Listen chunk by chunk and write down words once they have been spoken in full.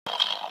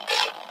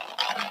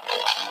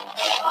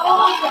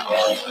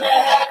This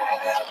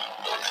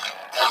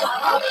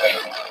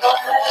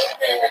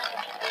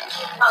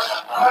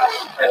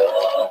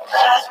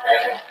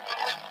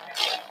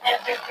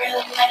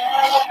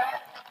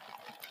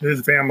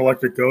is Vam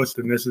Electric Ghost,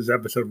 and this is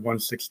episode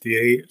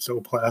 168,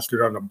 So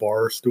Plastered on a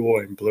Bar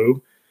Stool in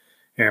Blue.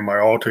 And my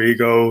alter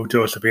ego,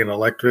 Josephine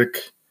Electric,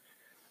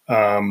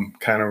 kind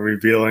of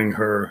revealing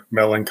her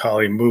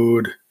melancholy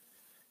mood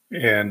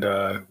and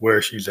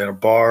where she's at a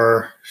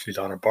bar. She's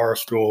on a bar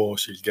stool.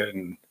 She's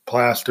getting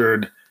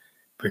plastered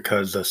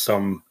because of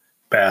some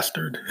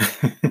bastard.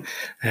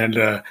 And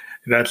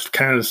that's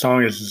kind of the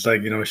song is just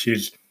like,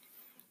 she's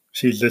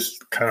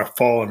just kind of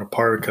falling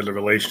apart because the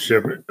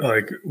relationship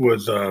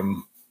was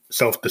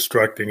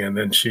self-destructing, and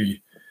then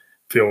she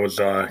feels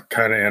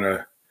kind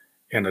of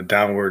in a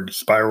downward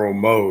spiral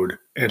mode.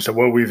 And so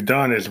what we've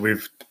done is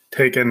we've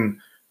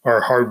taken our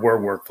hardware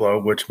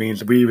workflow, which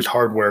means we use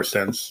hardware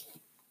synths.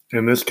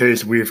 In this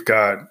case, we've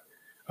got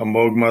a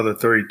Moog Mother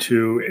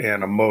 32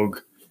 and a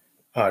Moog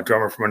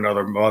drummer from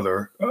another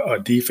mother, a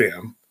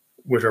DFAM,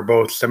 which are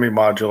both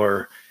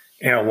semi-modular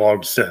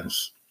analog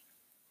synths.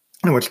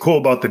 And what's cool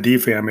about the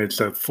DFAM, it's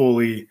a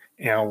fully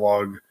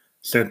analog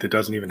synth that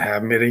doesn't even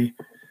have MIDI.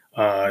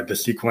 The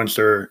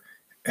sequencer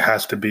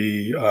has to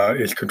be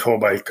is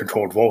controlled by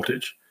controlled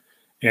voltage,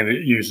 and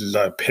it uses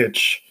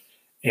pitch,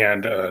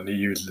 and it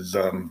uses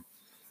the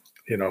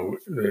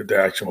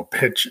actual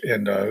pitch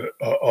and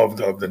of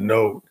the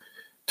note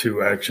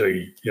to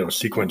actually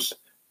sequence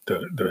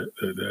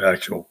the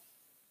actual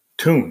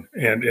tune.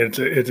 And it's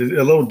a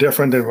little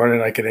different than running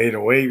like an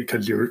 808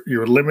 because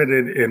you're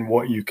limited in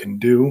what you can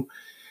do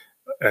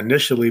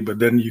initially, but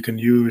then you can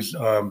use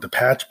the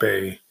patch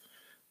bay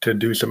to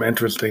do some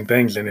interesting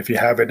things. And if you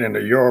have it in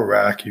a Euro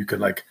rack, you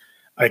can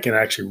I can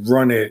actually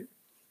run it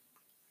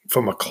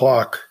from a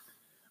clock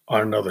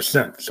on another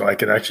synth. So I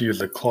could actually use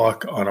the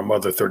clock on a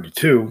Mother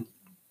 32.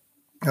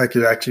 I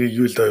could actually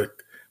use the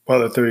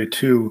Mother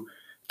 32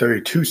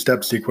 32-step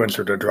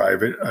sequencer to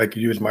drive it. I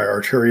could use my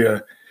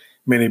Arturia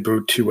Mini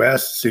Brute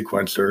 2S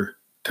sequencer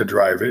to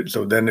drive it.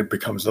 So then it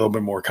becomes a little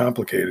bit more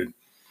complicated.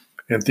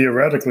 And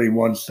theoretically,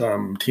 once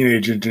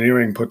Teenage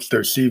Engineering puts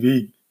their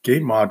CV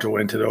gate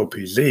module into the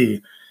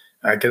OPZ,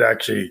 I could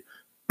actually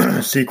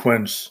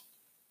sequence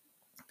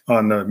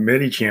on the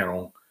MIDI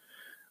channel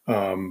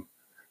the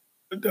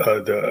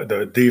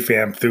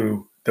DFAM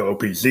through the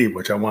OPZ,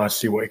 which I want to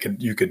see what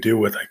you could do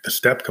with the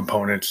step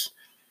components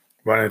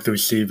running through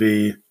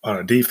CV on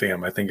a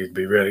DFAM. I think it could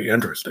be really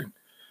interesting.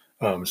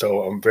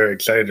 So I'm very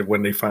excited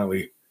when they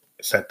finally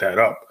set that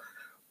up.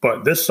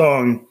 But this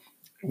song,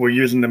 we're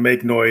using the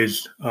Make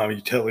Noise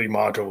utility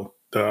module,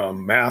 the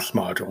Math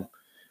module,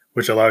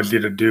 which allows you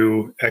to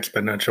do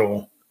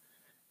exponential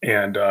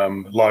and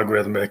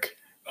logarithmic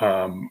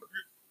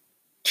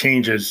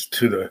changes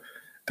to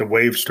the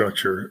wave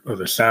structure of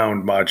the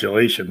sound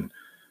modulation.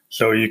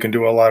 So you can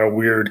do a lot of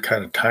weird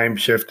kind of time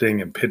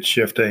shifting and pitch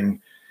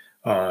shifting,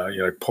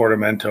 like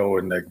portamento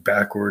and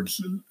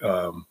backwards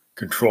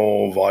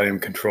control, volume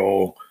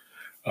control,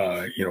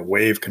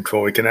 wave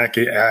control. It can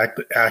actually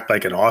act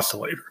like an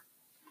oscillator.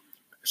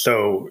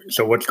 So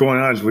what's going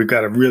on is we've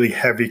got a really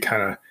heavy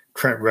kind of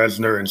Trent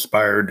Reznor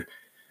inspired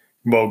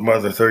Moog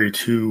Mother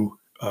 32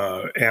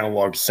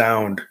 analog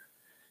sound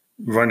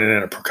running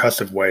in a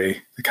percussive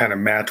way to kind of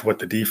match what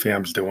the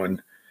DFAM's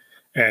doing.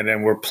 And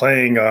then we're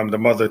playing the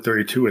Mother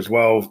 32 as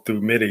well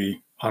through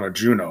MIDI on a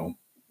Juno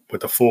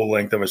with the full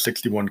length of a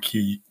 61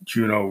 key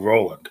Juno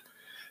Roland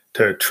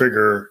to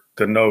trigger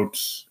the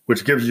notes,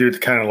 which gives you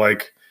kind of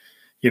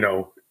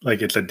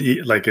it's a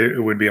D, like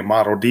it would be a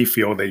Model D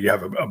feel that you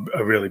have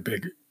a really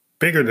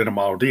bigger than a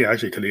Model D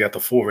actually, because you got the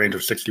full range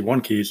of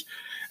 61 keys.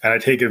 And I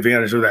take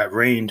advantage of that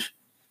range.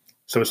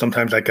 So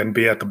sometimes I can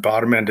be at the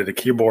bottom end of the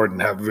keyboard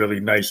and have really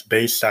nice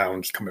bass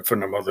sounds coming from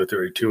the Mother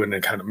 32 and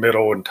then kind of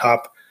middle and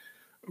top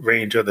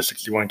range of the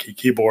 61 key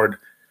keyboard.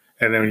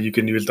 And then you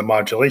can use the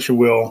modulation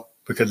wheel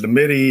because the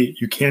MIDI,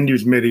 you can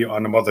use MIDI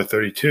on the Mother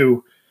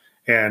 32,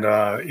 and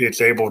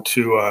it's able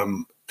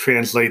to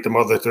translate the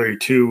Mother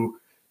 32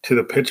 to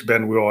the pitch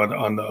bend wheel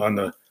on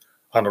the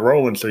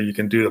Roland, so you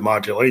can do the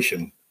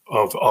modulation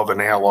of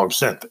an analog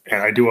synth.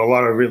 And I do a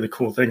lot of really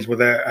cool things with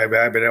that.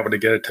 I've been able to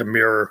get it to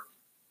mirror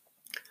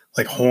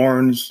like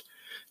horns,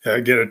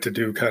 get it to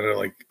do kind of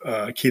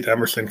like Keith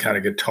Emerson kind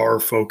of guitar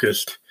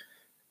focused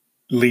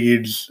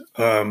leads.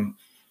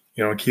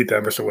 Keith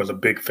Emerson was a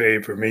big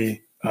fave for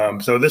me.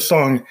 So this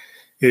song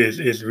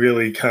is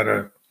really kind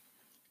of,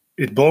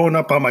 it's blowing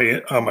up on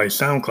my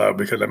SoundCloud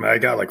because I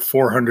got like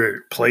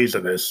 400 plays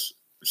of this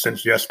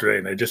since yesterday,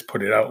 and I just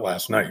put it out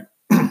last night.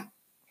 And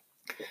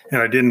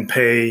I didn't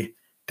pay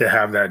to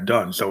have that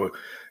done. So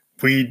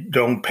we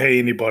don't pay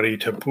anybody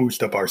to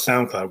boost up our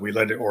SoundCloud. We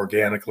let it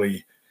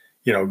organically,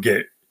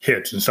 get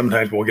hits. And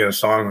sometimes we'll get a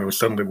song and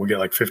suddenly we'll get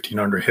like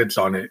 1,500 hits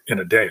on it in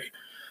a day.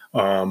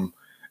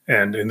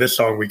 And in this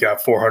song, we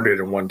got 400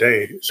 in one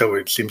day. So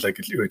it seems like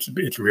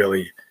it's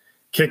really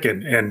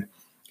kicking. And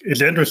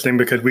it's interesting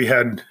because we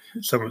had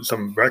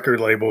some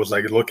record labels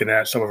like looking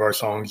at some of our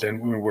songs,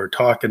 and we were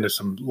talking to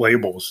some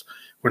labels.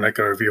 We're not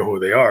going to reveal who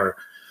they are.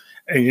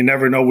 and you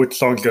never know which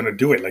song's going to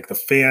do it. Like the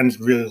fans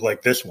really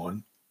like this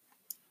one,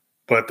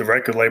 but the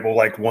record label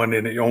liked one,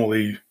 and it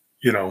only,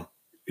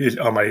 is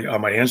on my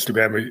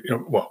Instagram,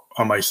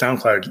 on my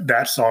SoundCloud,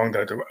 that song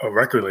that a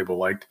record label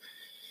liked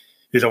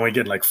is only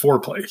getting like 4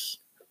 plays.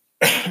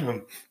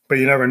 But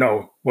you never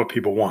know what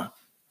people want.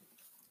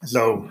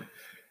 So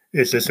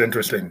it's just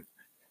interesting.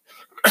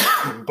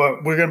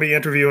 But we're going to be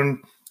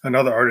interviewing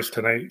another artist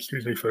tonight.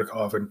 Excuse me for the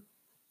coughing.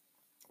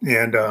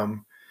 And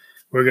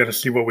we're going to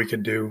see what we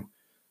can do.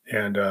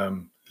 And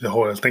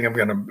I think I'm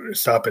going to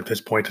stop at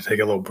this point to take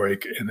a little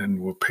break, and then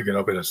we'll pick it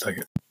up in a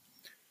second.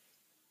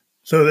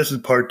 So this is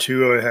part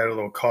 2. I had a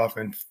little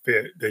coughing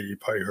fit that you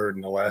probably heard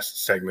in the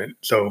last segment.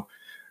 So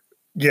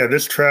yeah,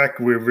 this track,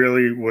 we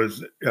really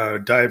was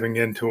diving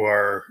into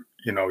our,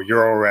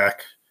 Eurorack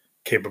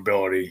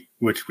capability,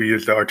 which we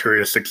used the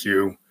Arturia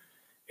 6U.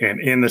 And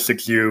in the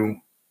 6U,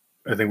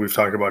 I think we've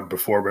talked about it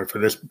before, but for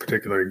this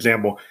particular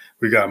example,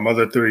 we got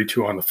Mother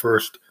 32 on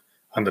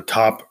the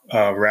top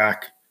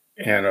rack,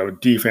 and a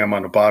DFAM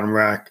on the bottom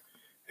rack.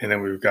 And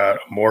then we've got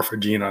a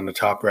Morphagene on the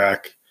top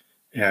rack.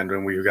 And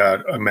then we've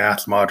got a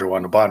mass module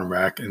on the bottom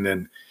rack. And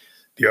then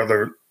the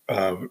other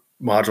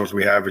modules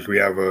we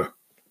have a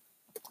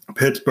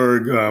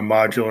Pittsburgh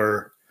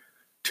modular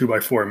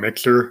 2x4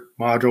 mixer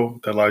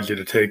module that allows you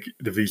to take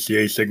the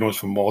VCA signals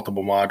from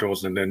multiple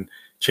modules and then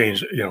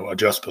change,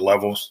 adjust the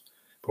levels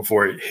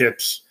before it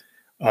hits.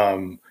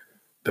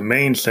 The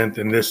main synth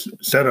in this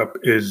setup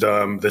is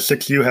the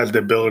 6U has the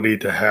ability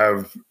to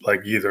have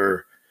like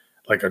either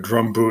like a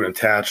drum brute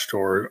attached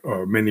or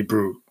mini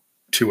brute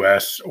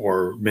 2S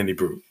or mini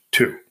brute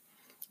 2.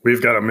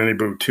 We've got a mini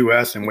brute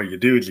 2S, and what you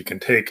do is you can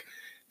take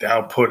the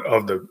output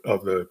of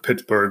the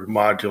Pittsburgh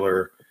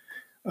modular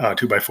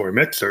 2x4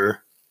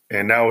 mixer,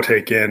 and now we'll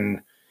take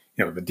in,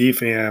 the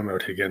DFAM, it'll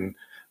take in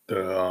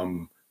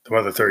the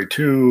Mother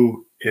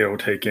 32, it'll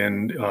take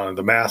in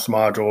the mass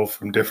module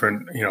from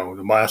different,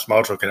 the mass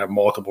module can have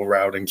multiple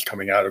routings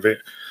coming out of it.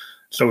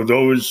 So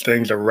those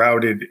things are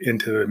routed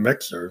into the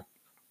mixer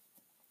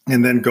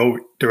and then go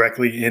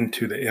directly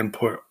into the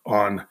input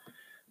on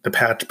the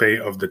patch bay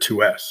of the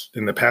 2S.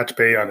 And the patch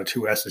bay on the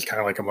 2S is kind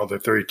of like a Mother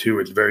 32.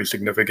 It's very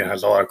significant,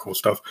 has a lot of cool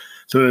stuff.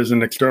 So there's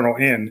an external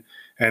in,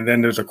 and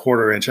then there's a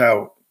 1/4 inch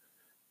out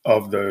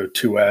of the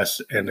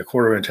 2S, and the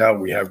 1/4 inch out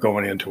we have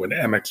going into an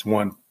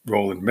MX1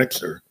 Roland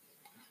mixer.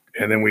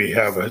 And then we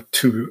have a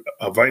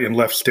right and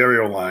left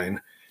stereo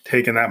line,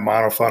 taking that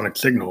monophonic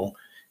signal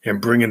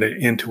and bringing it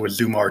into a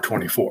Zoom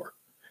R24.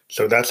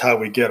 So that's how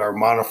we get our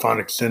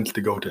monophonic synths to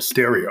go to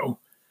stereo,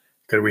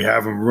 because we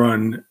have them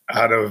run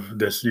out of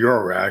this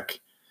Eurorack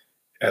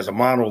as a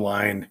mono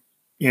line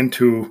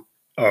into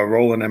a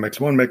Roland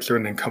MX1 mixer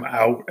and then come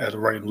out as a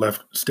right and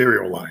left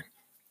stereo line.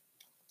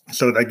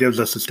 So that gives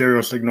us a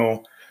stereo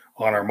signal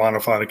on our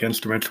monophonic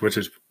instruments, which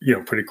is,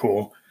 pretty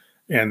cool.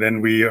 And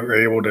then we are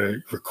able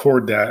to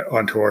record that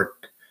onto our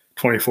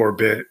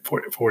 24-bit,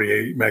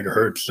 48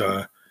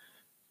 megahertz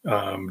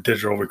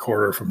digital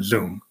recorder from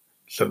Zoom.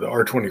 So the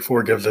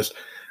R24 gives us,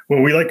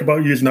 what we like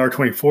about using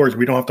R24 is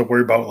we don't have to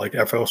worry about like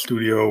FL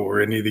Studio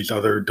or any of these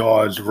other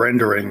DAWs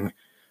rendering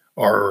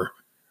our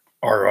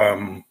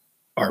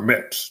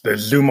mix. The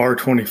Zoom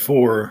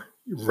R24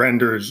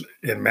 renders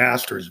and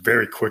masters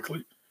very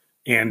quickly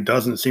and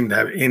doesn't seem to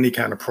have any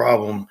kind of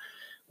problem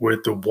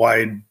with the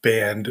wide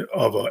band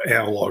of an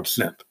analog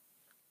synth.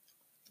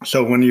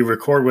 So when you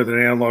record with an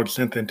analog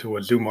synth into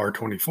a Zoom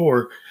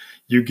R24,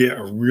 you get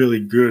a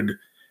really good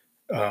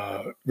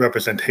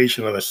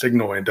representation of the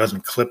signal, and it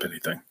doesn't clip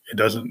anything. It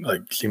doesn't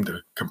seem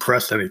to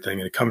compress anything,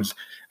 and it comes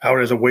out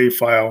as a WAV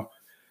file.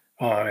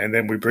 And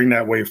then we bring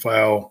that WAV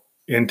file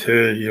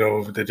into,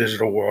 the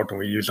digital world, and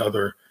we use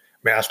other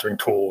mastering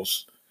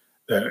tools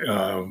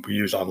that we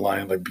use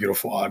online, like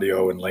Beautiful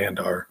Audio and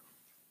Landar,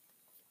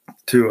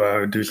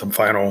 to do some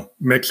final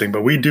mixing.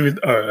 But we do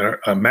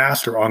a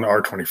master on the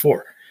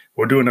R24.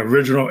 We'll do an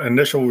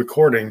initial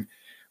recording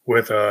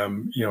with,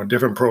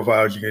 different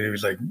profiles. You can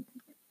use like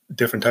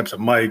different types of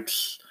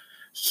mics,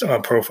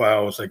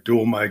 profiles like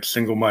dual mics,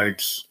 single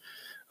mics,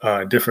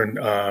 different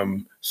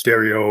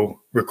stereo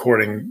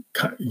recording,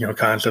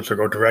 concepts that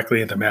go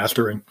directly into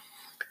mastering.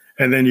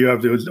 And then you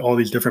have all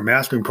these different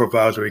mastering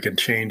profiles where you can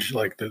change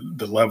like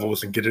the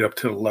levels and get it up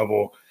to the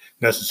level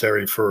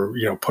necessary for,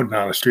 putting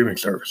on a streaming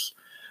service.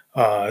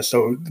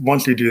 So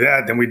once you do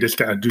that, then we just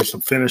kind of do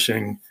some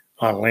finishing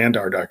on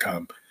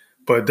landar.com.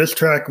 But this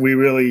track, we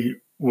really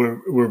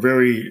we're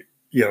very,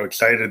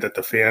 excited that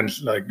the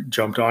fans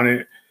jumped on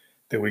it,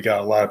 that we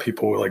got a lot of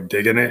people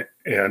digging it.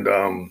 And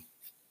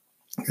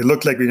it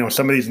looked like,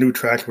 some of these new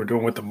tracks we're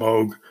doing with the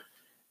Moog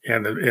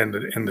and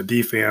the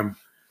DFAM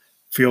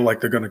feel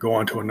like they're going to go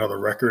on to another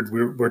record.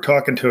 We're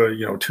talking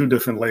to, 2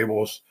 different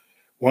labels.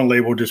 One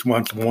label just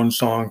wants one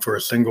song for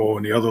a single,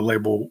 and the other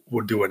label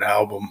will do an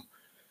album,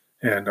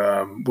 and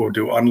we'll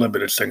do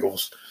unlimited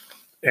singles.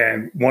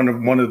 And one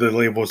of the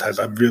labels has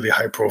a really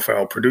high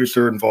profile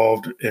producer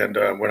involved, and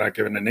we're not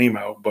giving the name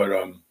out, but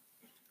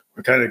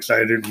we're kind of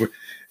excited.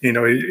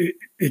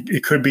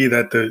 It could be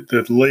that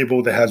the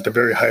label that has the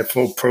very high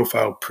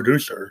profile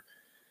producer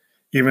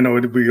even though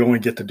we only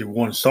get to do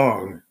one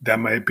song, that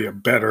might be a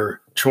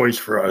better choice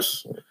for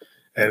us.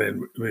 And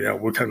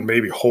then, we can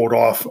maybe hold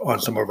off on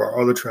some of our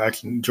other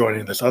tracks and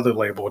joining this other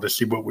label to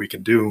see what we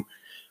can do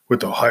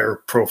with a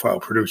higher profile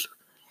producer.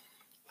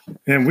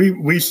 And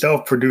we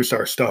self-produce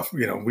our stuff.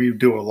 We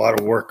do a lot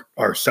of work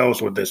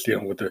ourselves with this,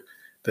 with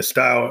the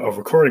style of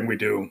recording we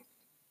do,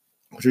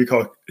 which we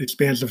call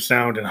expansive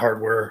sound and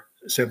hardware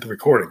synth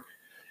recording.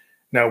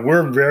 Now,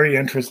 we're very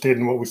interested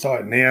in what we saw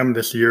at NAMM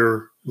this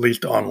year, at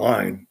least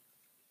online.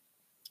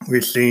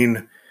 We've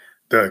seen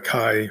the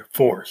Akai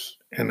Force,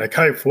 and the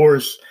Akai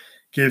Force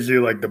gives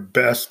you like the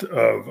best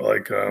of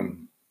like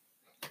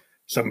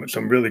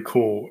some really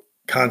cool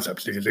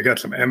concepts, because they got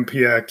some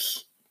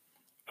MPX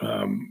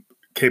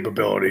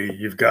capability.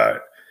 You've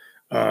got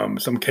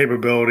some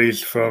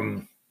capabilities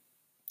from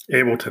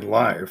Ableton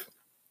Live,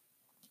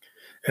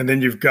 and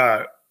then you've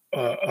got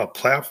a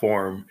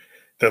platform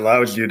that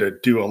allows you to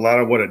do a lot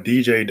of what a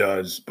DJ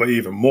does, but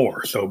even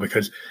more so,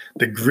 because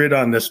the grid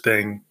on this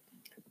thing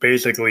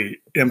basically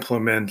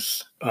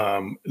implements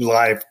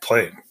live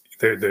playing.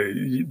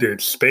 The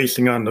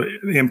spacing on the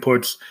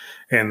inputs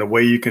and the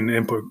way you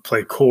can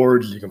play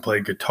chords, you can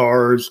play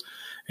guitars,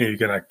 and you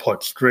can like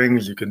pluck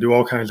strings. You can do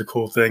all kinds of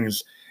cool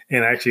things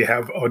and actually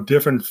have a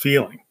different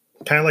feeling,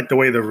 kind of like the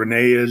way the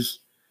Rene is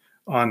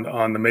on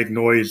the Make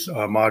Noise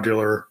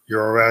modular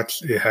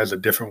Eurorack. It has a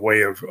different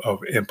way of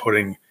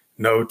inputting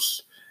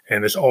notes,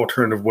 and this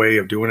alternative way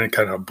of doing it,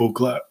 kind of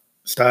Buchla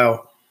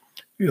style.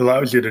 It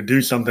allows you to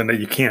do something that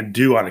you can't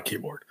do on a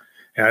keyboard.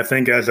 And I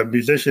think as a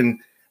musician,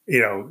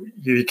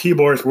 the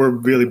keyboards, we're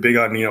really big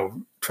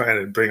on, trying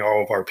to bring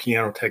all of our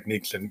piano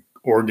techniques and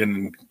organ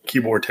and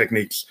keyboard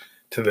techniques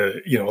to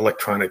the,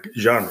 electronic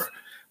genre.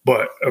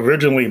 But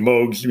originally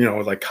Moogs,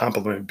 like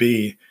Complement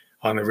B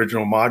on the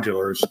original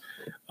modulars,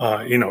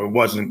 it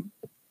wasn't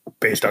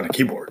based on a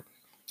keyboard.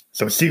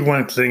 So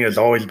sequencing has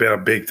always been a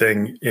big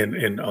thing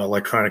in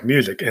electronic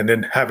music. And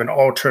then having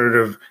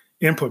alternative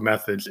input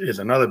methods is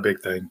another big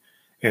thing.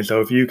 And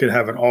so if you can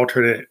have an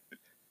alternative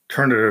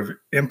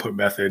input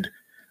method,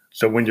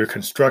 so when you're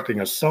constructing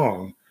a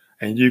song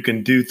and you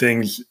can do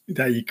things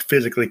that you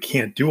physically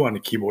can't do on the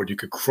keyboard, you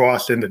could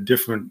cross into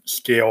different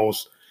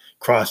scales,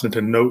 cross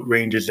into note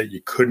ranges that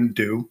you couldn't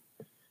do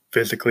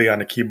physically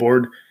on a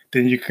keyboard,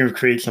 then you can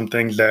create some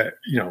things that,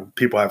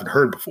 people haven't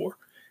heard before.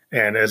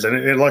 And as an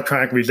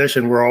electronic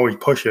musician, we're always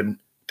pushing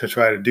to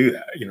try to do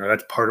that.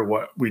 That's part of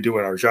what we do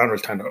in our genre,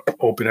 is kind of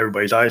open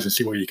everybody's eyes and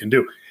see what you can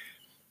do.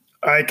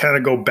 I kind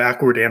of go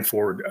backward and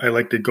forward. I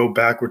like to go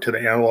backward to the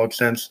analog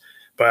sense,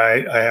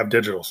 but I have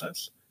digital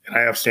sense and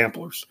I have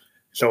samplers.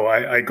 So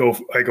I go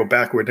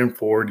backward and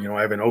forward.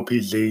 I have an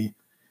OPZ,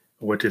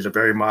 which is a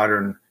very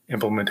modern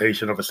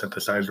implementation of a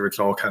synthesizer. It's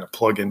all kind of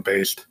plug-in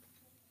based,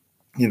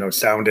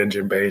 sound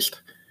engine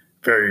based,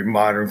 very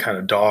modern kind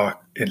of DAW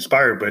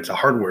inspired, but it's a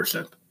hardware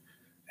synth.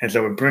 And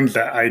so it brings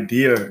that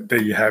idea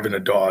that you have in a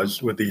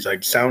DAWs with these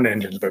like sound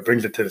engines, but it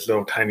brings it to this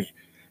little tiny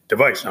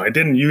device. Now, I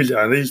didn't use it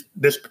on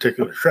this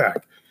particular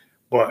track,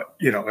 but,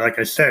 like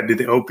I said,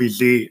 the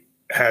OPZ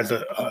has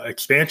a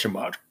expansion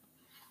module.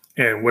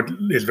 And what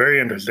is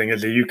very interesting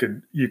is that you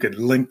could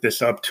link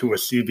this up to a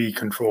CV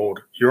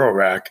controlled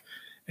Eurorack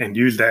and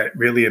use that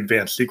really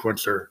advanced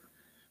sequencer,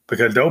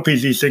 because the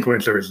OPZ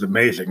sequencer is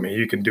amazing.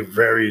 You can do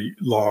very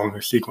long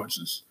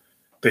sequences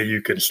that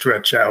you can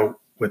stretch out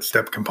with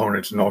step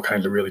components and all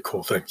kinds of really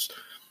cool things.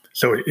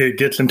 So it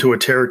gets into a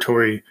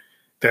territory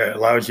that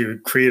allows you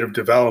creative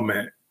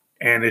development.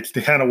 And it's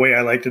the kind of way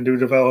I like to do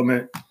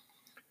development,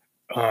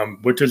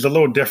 which is a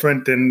little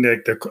different than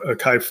the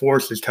Akai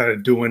Force is kind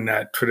of doing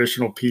that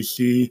traditional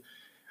PC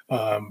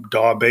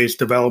DAW-based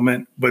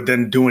development, but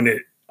then doing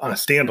it on a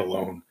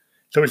standalone.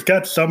 So it's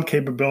got some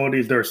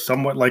capabilities that are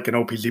somewhat like an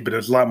OPZ, but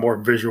there's a lot more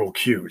visual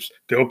cues.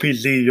 The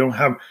OPZ, you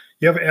have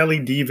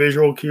LED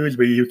visual cues,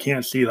 but you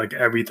can't see like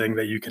everything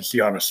that you can see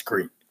on a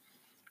screen.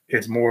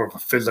 It's more of a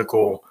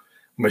physical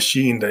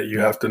machine that you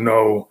have to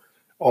know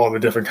all the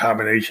different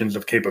combinations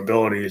of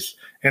capabilities.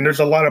 And there's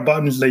a lot of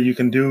buttons that you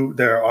can do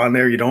that are on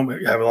there. You don't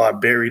have a lot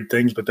of buried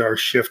things, but there are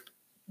shift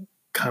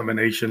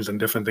combinations and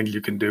different things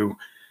you can do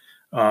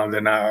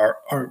that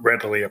aren't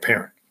readily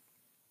apparent.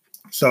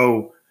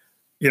 So,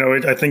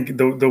 I think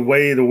the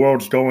way the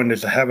world's going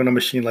is having a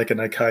machine like an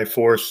Akai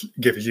Force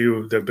gives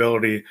you the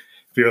ability,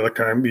 if you're an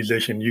electronic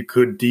musician, you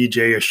could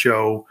DJ a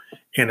show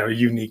in a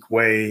unique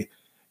way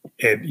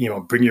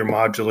and, bring your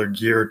modular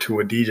gear to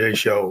a DJ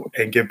show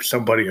and give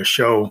somebody a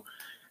show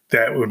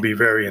that would be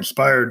very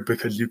inspired,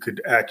 because you could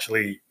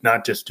actually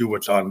not just do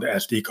what's on the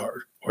SD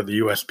card or the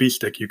USB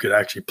stick. You could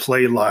actually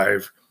play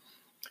live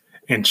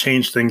and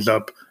change things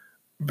up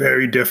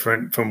very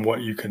different from what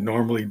you can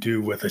normally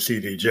do with a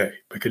CDJ,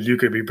 because you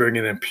could be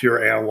bringing in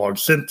pure analog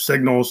synth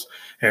signals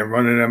and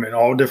running them in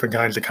all different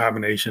kinds of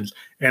combinations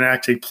and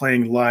actually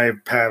playing live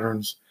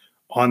patterns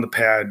on the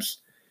pads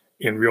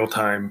in real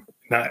time,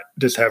 not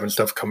just having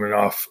stuff coming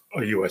off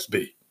a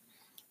USB.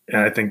 And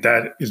I think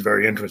that is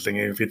very interesting.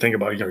 And if you think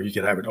about, you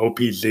could have an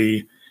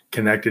OPZ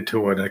connected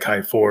to an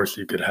Akai Force,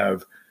 you could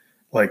have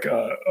like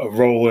a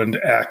Roland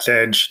Axe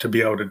Edge to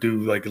be able to do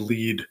like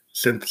lead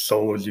synth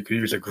solos. You could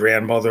use a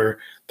Grandmother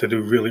to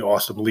do really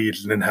awesome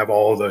leads, and then have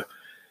all the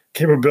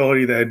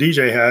capability that a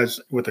DJ has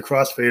with the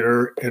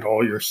crossfader and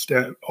all your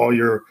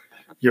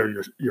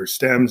your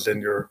stems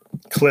and your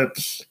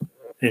clips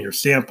and your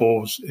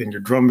samples and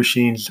your drum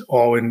machines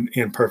all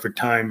in perfect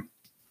time,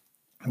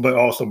 but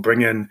also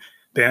bring in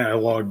the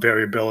analog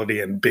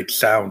variability and big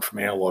sound from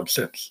analog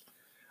synths.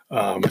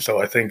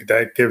 So I think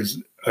that gives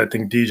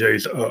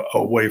DJs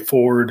a way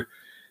forward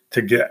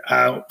to get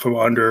out from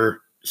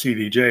under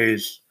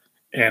CDJs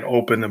and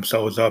open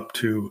themselves up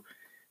to,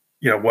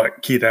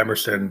 what Keith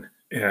Emerson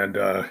and,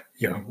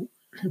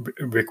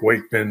 Rick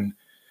Wakeman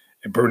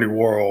and Bernie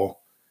Worrell,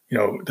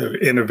 the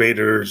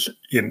innovators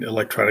in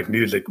electronic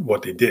music,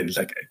 what they did is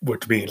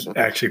which means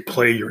actually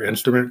play your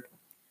instrument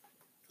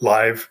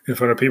live in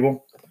front of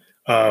people.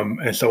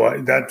 And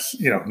so that's,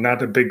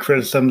 not a big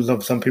criticism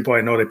of some people.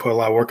 I know they put a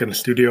lot of work in the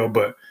studio,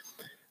 but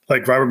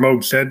like Robert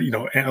Moog said,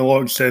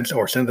 analog synths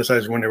or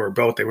synthesizers, when they were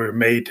built, they were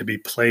made to be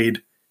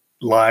played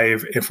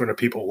live in front of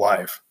people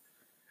live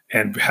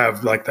and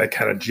have like that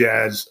kind of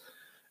jazz,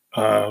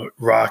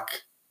 rock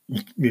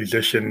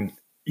musician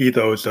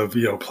ethos of,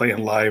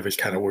 playing live is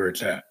kind of where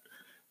it's at.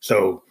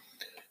 So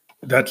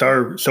that's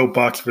our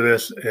soapbox for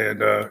this,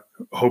 and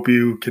hope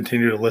you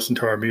continue to listen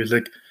to our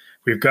music.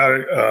 We've got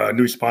a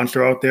new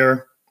sponsor out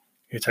there.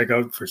 You check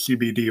out for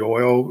CBD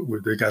oil.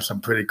 They got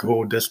some pretty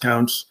cool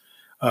discounts,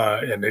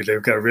 and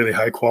they've got a really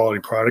high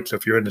quality product. So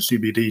if you're into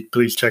CBD,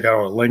 please check out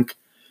our link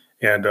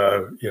and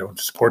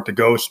support the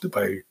Ghost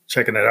by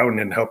checking it out, and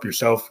then help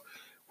yourself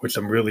with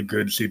some really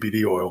good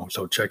CBD oil.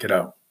 So check it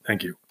out.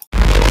 Thank you.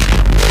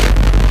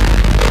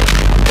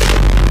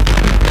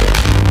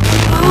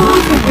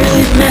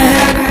 Really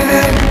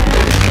matter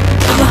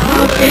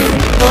how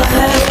people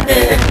have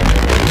been.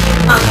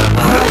 I'm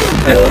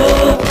a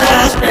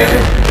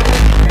bastard.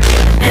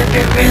 If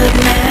it really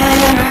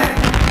matter,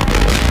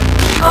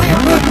 I'll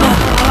put my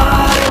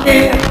heart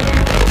there.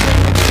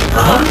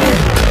 I'll get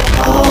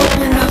old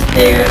enough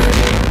there.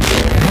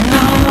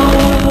 No,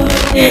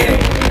 dear,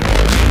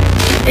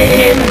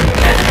 it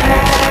doesn't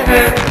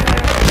matter.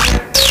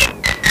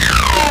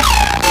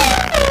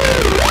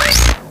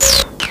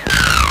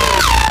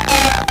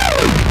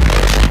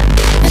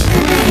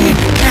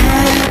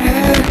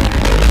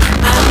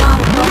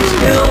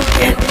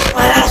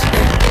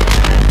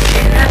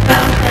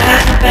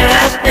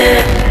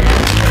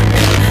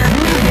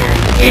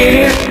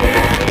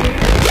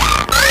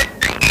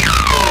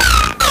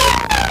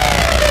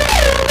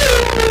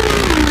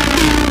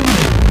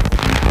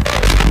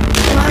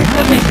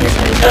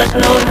 Just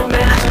know the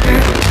master.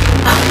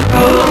 I'm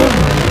broke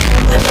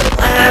with a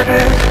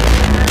platter.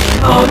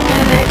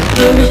 Open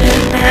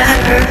exclusion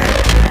matter.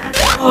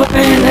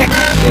 Open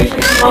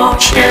exclusion won't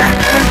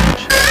shatter.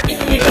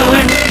 Ego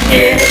and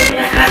kid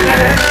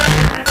matter.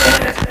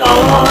 There's no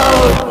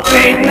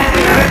green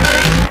matter.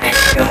 And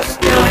you're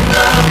still in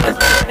love with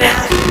the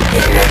bastard.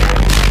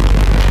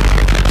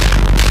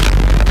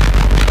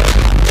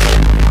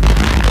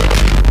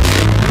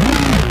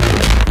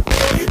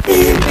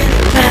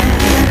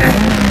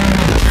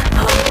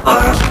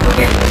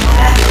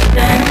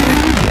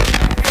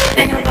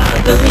 Think about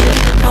the reason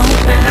I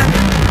don't matter.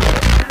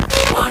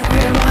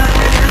 Wondering why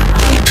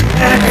I'm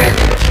better.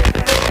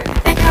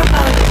 Think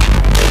about it,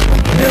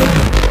 what you do.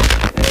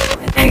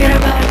 Thinking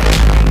about it,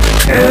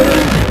 true.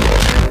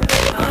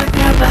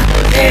 Talking about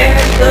the hair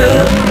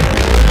blue.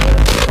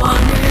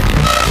 Wondering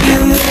you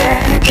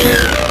had to.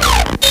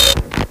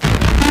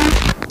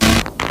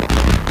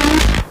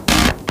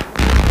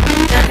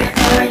 Tell me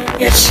how you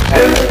get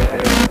screwed.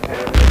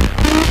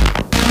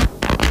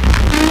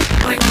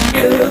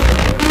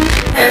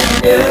 And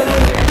do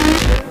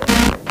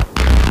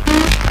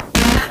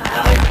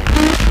how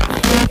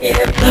you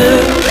get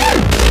blue.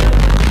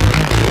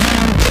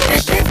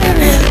 It doesn't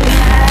really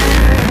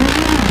matter.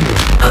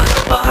 I'm a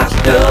bar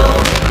stool,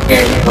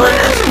 getting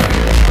blasted.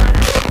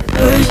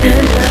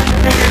 Losing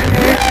doesn't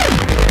matter.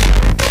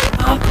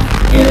 How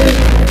confused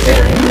it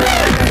really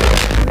matter.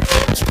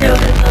 Still in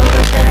love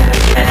with that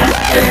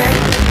bastard.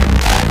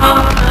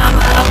 Oh, I'm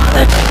out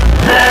of the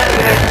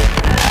matter.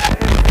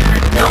 I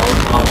don't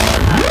know what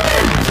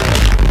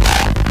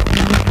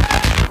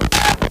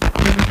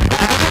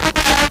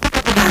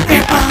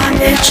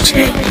bondage to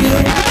you,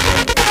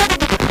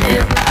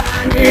 and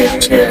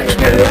bondage to the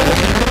truth,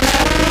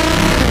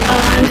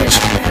 bondage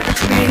to the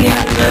string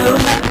and blue.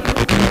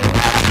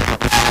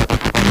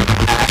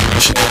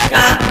 She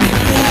got me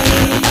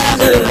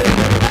blue.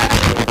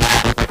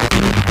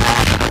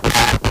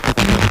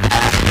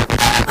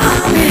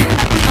 I'm in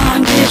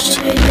bondage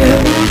to you,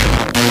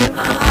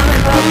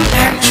 I'm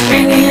that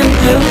string and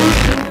blue.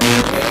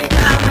 She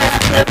got me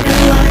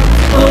flipping like a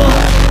fool.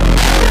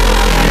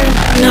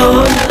 No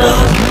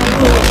love.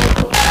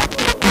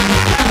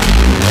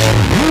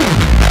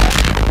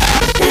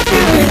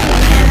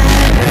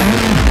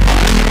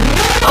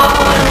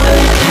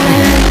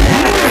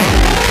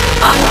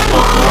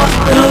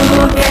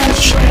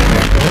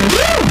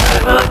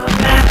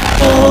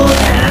 Oh,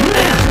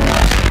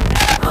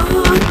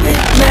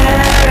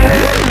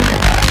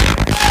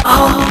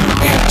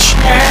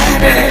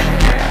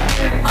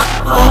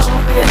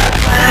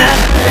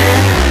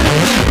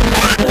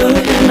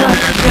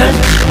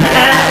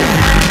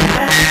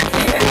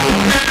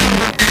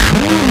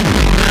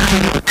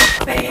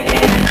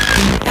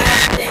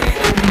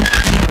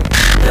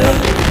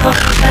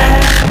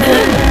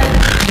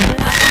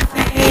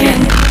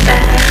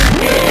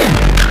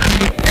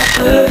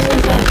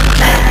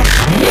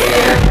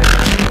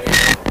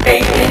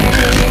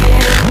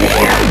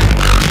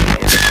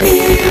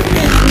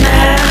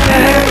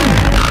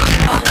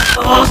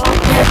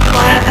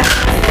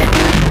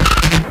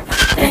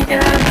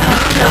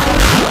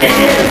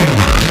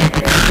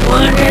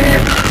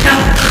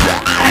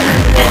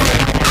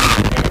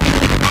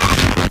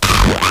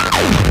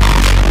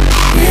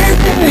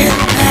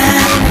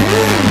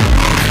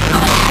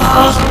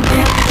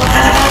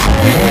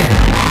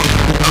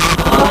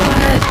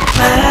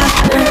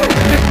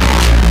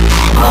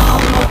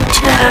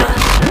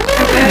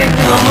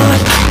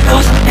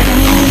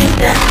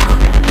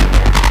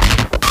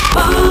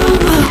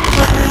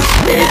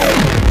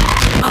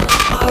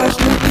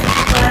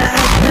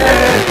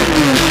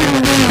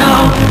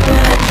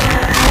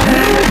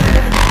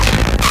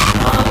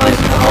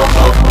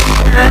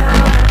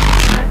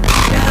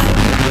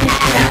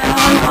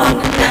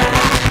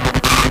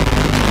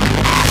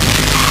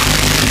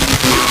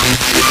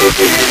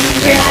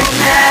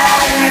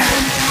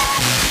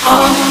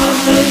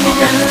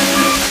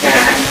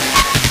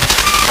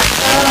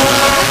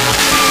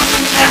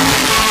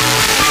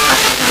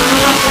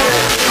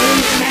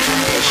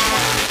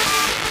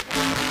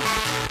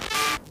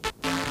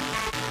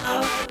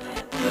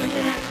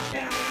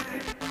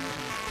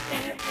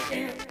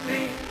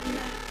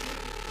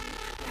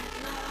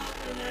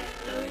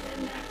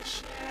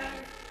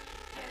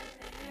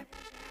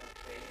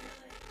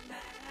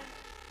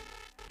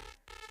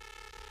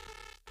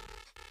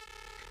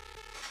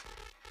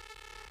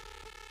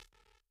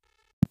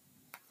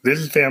 This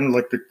is Family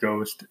Electric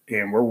Ghost,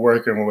 and we're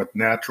working with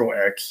Natural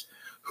X,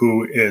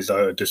 who is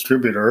a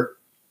distributor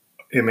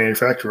and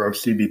manufacturer of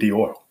CBD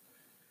oil.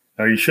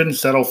 Now, you shouldn't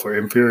settle for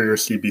inferior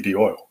CBD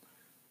oil.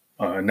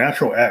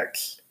 Natural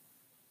X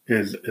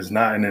is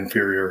not an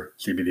inferior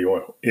CBD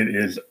oil. It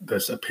is the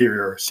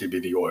superior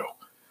CBD oil.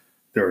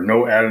 There are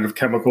no additive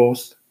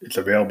chemicals. It's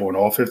available in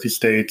all 50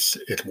 states.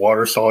 It's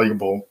water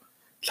soluble.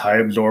 It's high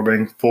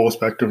absorbing, full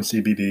spectrum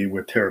CBD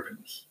with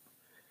terpenes.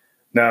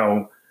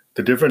 Now,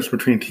 the difference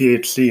between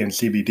THC and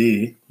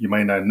CBD, you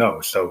might not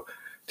know. So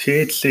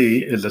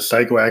THC is a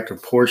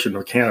psychoactive portion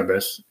of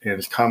cannabis and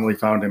is commonly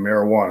found in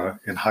marijuana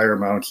in higher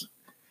amounts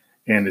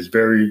and is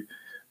very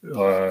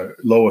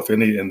low, if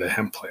any, in the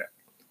hemp plant.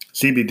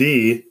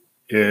 CBD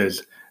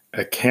is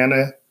a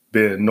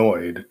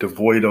cannabinoid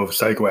devoid of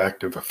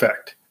psychoactive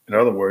effect. In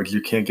other words,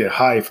 you can't get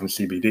high from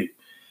CBD.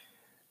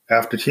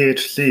 After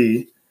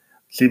THC,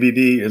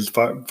 CBD is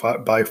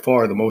by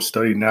far the most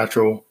studied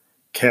natural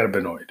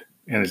cannabinoid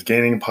and is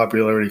gaining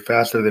popularity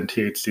faster than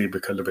THC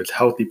because of its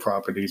healthy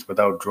properties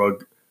without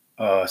drug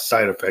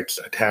side effects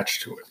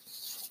attached to it.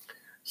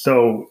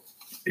 So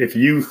if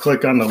you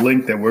click on the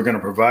link that we're going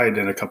to provide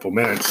in a couple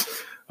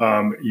minutes,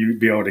 you'd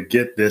be able to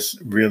get this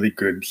really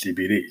good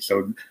CBD.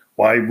 So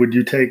why would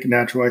you take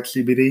Natural X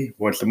CBD?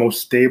 Well, it's the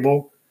most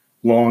stable,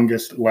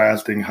 longest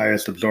lasting,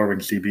 highest absorbing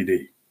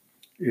CBD.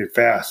 It's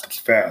fast.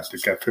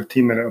 It's got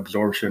 15-minute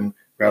absorption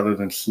rather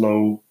than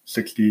slow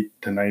 60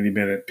 to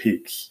 90-minute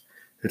peaks.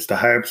 It's the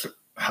highest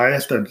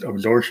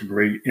absorption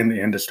rate in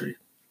the industry.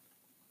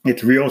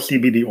 It's real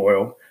CBD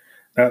oil,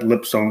 not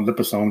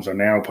liposomes or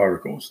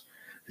nanoparticles.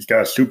 It's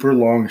got a super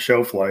long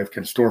shelf life,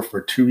 can store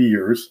for 2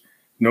 years,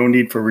 no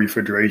need for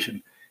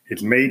refrigeration.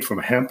 It's made from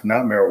hemp,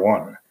 not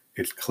marijuana.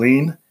 It's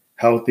clean,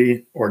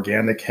 healthy,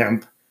 organic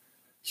hemp,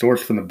 sourced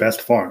from the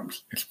best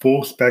farms. It's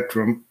full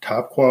spectrum,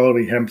 top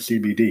quality hemp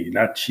CBD,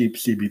 not cheap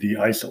CBD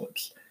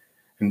isolates.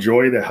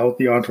 Enjoy the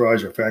healthy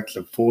entourage effects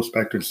of full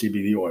spectrum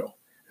CBD oil.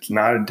 It's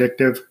not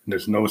addictive, and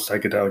there's no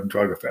psychedelic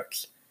drug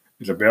effects.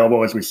 It's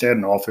available, as we said,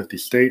 in all 50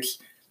 states.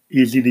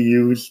 Easy to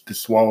use, to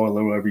swallow a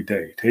little every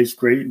day. Tastes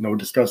great, no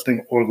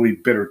disgusting, oily,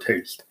 bitter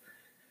taste.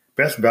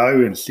 Best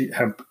value in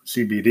hemp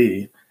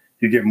CBD,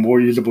 you get more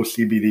usable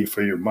CBD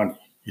for your money.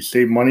 You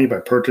save money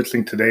by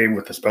purchasing today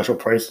with the special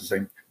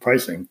pricing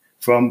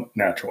from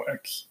Natural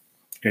X.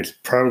 It's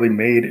proudly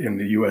made in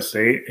the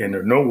USA, and there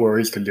are no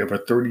worries because you have a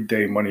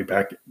 30-day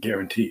money-back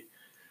guarantee.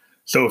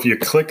 So if you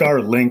click our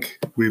link,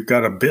 we've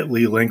got a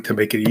bit.ly link to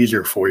make it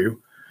easier for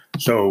you.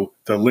 So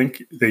the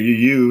link that you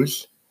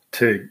use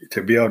to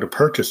be able to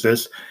purchase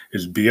this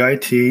is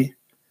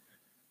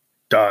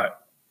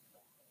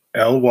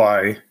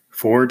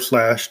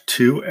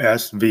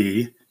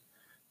bit.ly/2SV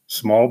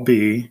small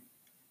b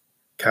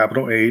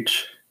capital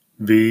H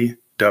V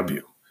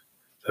W.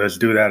 So let's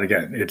do that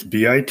again. It's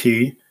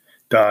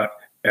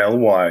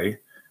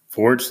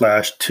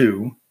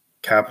bit.ly/2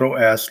 capital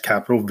S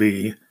capital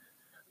V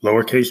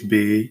lowercase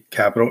b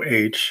capital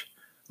H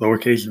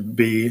lowercase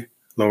b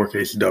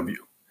lowercase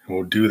w. And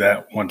we'll do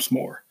that once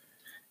more.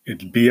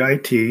 It's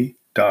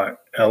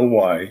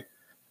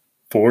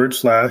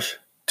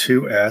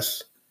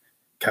bit.ly/2S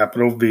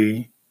capital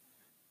V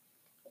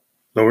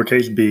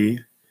lowercase b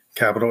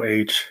capital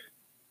H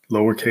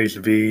lowercase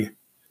v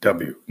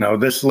w. Now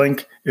this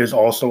link is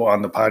also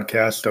on the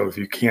podcast, so if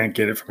you can't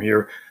get it from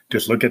here,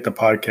 just look at the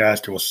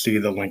podcast. You will see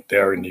the link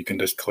there, and you can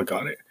just click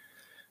on it.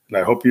 And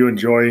I hope you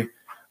enjoy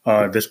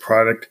this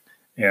product,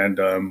 and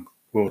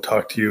we'll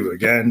talk to you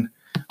again.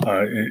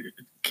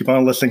 Keep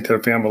on listening to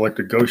the Family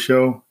Electric Ghost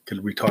Show,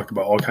 because we talk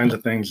about all kinds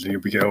of things, and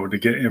you'll be able to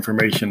get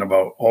information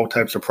about all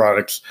types of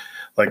products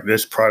like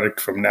this product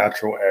from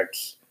Natural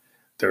X,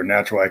 their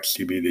Natural X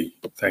CBD.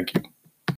 Thank you.